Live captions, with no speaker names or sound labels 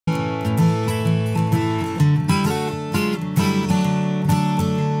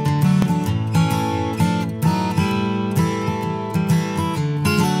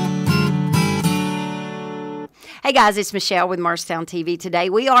Hey guys, it's Michelle with Marstown TV. Today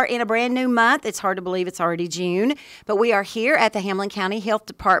we are in a brand new month. It's hard to believe it's already June, but we are here at the Hamlin County Health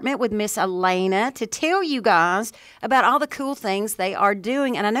Department with Miss Elena to tell you guys about all the cool things they are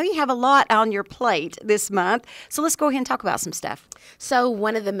doing. And I know you have a lot on your plate this month, so let's go ahead and talk about some stuff. So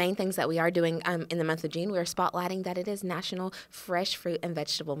one of the main things that we are doing in the month of June, we are spotlighting that it is National Fresh Fruit and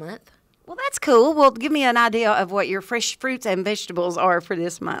Vegetable Month. Well, that's cool. Well, give me an idea of what your fresh fruits and vegetables are for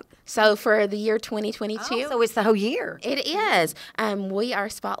this month. So for the year 2022. Oh, so it's the whole year. It is. We are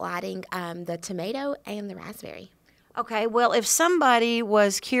spotlighting the tomato and the raspberry. Okay, well, if somebody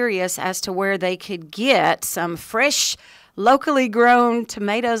was curious as to where they could get some fresh, locally grown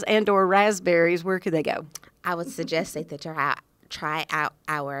tomatoes and or raspberries, where could they go? I would suggest that they try out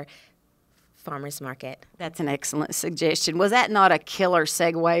our farmers market. That's an excellent suggestion. Was that not a killer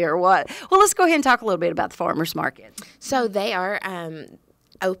segue or what? Well, let's go ahead and talk a little bit about the farmers market. So they are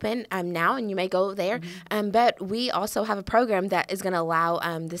open now, and you may go there. But we also have a program that is going to allow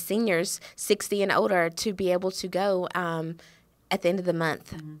the seniors 60 and older to be able to go at the end of the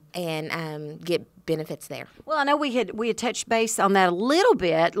month and get benefits there. Well, I know we had touched base on that a little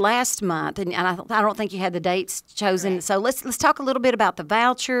bit last month, and I don't think you had the dates chosen. Right. So let's talk a little bit about the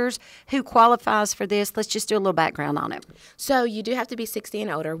vouchers, who qualifies for this. Let's just do a little background on it. So you do have to be 60 and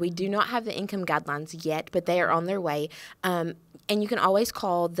older. We do not have the income guidelines yet, but they are on their way. And you can always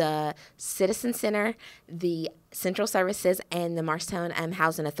call the Citizen Center, the Central Services, and the Marstown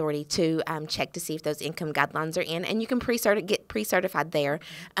Housing Authority to check to see if those income guidelines are in, and you can get pre-certified there.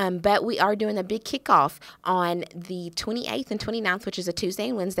 But we are doing a big kickoff on the 28th and 29th, which is a Tuesday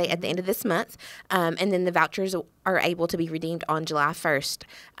and Wednesday at the end of this month, and then the vouchers are able to be redeemed on July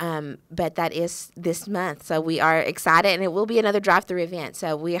 1st. But that is this month, so we are excited, and it will be another drive-through event.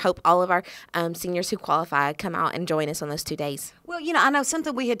 So we hope all of our seniors who qualify come out and join us on those 2 days. Well, you know, I know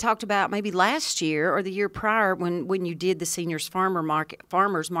something we had talked about maybe last year or the year prior when you did the seniors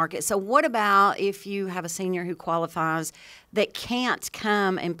farmers market. So what about if you have a senior who qualifies that can't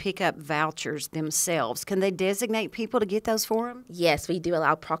come and pick up vouchers themselves? Can they designate people to get those for them? Yes, we do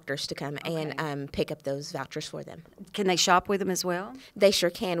allow proctors to come and pick up those vouchers for them. Can they shop with them as well? They sure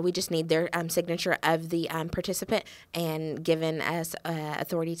can. We just need their signature of the participant and given us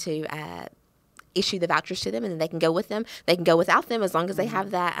authority to issue the vouchers to them, and then they can go with them. They can go without them as long as they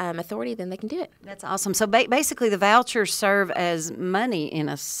have that authority, then they can do it. That's awesome. So basically the vouchers serve as money in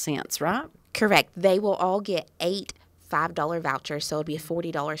a sense, right? Correct. They will all get 8 $5 vouchers, so it'll be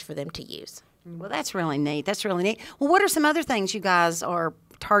 $40 for them to use. Well, that's really neat. That's really neat. Well, what are some other things you guys are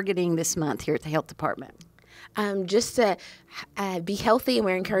targeting this month here at the health department? Just to be healthy, and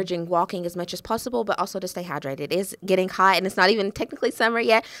we're encouraging walking as much as possible, but also to stay hydrated. It is getting hot, and it's not even technically summer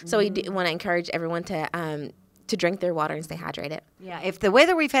yet, so we do want to encourage everyone to drink their water and stay hydrated. Yeah, if the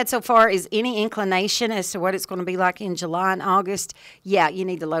weather we've had so far is any inclination as to what it's going to be like in July and August, yeah, you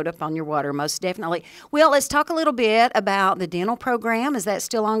need to load up on your water, most definitely. Well, let's talk a little bit about the dental program. Is that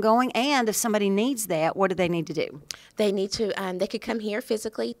still ongoing? And if somebody needs that, what do they need to do? They need to, they could come here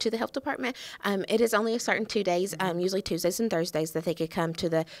physically to the health department. It is only a certain 2 days, usually Tuesdays and Thursdays, that they could come to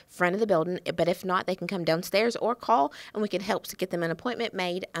the front of the building. But if not, they can come downstairs or call, and we can help to get them an appointment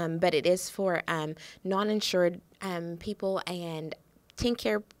made. But it is for non-insured people and teen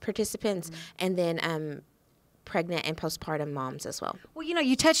care participants, and then pregnant and postpartum moms as well. Well, you know,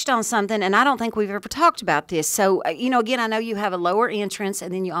 you touched on something, and I don't think we've ever talked about this. So, you know, again, I know you have a lower entrance,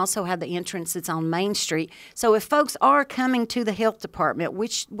 and then you also have the entrance that's on Main Street. So if folks are coming to the health department,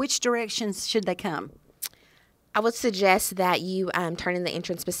 which directions should they come? I would suggest that you turn in the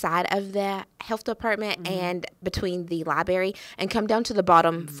entrance beside of the health department and between the library, and come down to the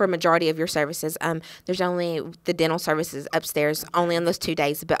bottom for majority of your services. There's only the dental services upstairs only on those 2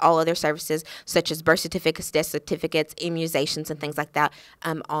 days, but all other services such as birth certificates, death certificates, immunizations, and things like that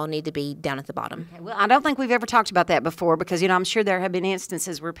all need to be down at the bottom. Okay, well, I don't think we've ever talked about that before because, you know, I'm sure there have been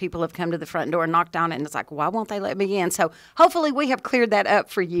instances where people have come to the front door and knocked on it, and it's like, why won't they let me in? So hopefully we have cleared that up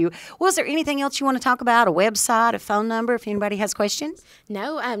for you. Was there anything else you want to talk about? A website? A phone number if anybody has questions?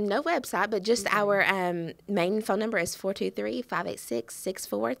 No, no website, but just our main phone number is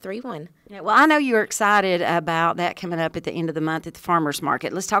 423-586-6431. Yeah, well, I know you're excited about that coming up at the end of the month at the farmers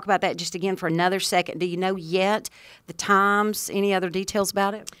market. Let's talk about that just again for another second. Do you know yet the times, any other details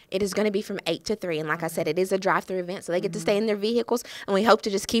about it? It is going to be from 8 to 3, and like I said, it is a drive-through event, so they get to stay in their vehicles, and we hope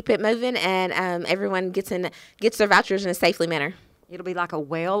to just keep it moving, and everyone gets their vouchers in a safely manner. It'll be like a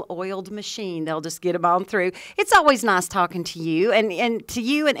well-oiled machine. They'll just get them on through. It's always nice talking to you and to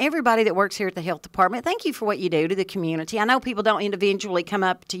you and everybody that works here at the health department. Thank you for what you do to the community. I know people don't individually come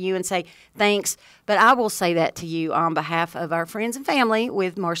up to you and say thanks, but I will say that to you on behalf of our friends and family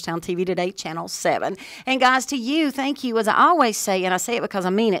with Morristown TV Today, Channel 7. And guys, to you, thank you, as I always say, and I say it because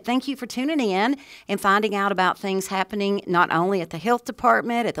I mean it, thank you for tuning in and finding out about things happening not only at the health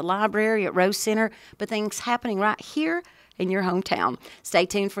department, at the library, at Rose Center, but things happening right here in your hometown. Stay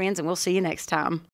tuned, friends, and we'll see you next time.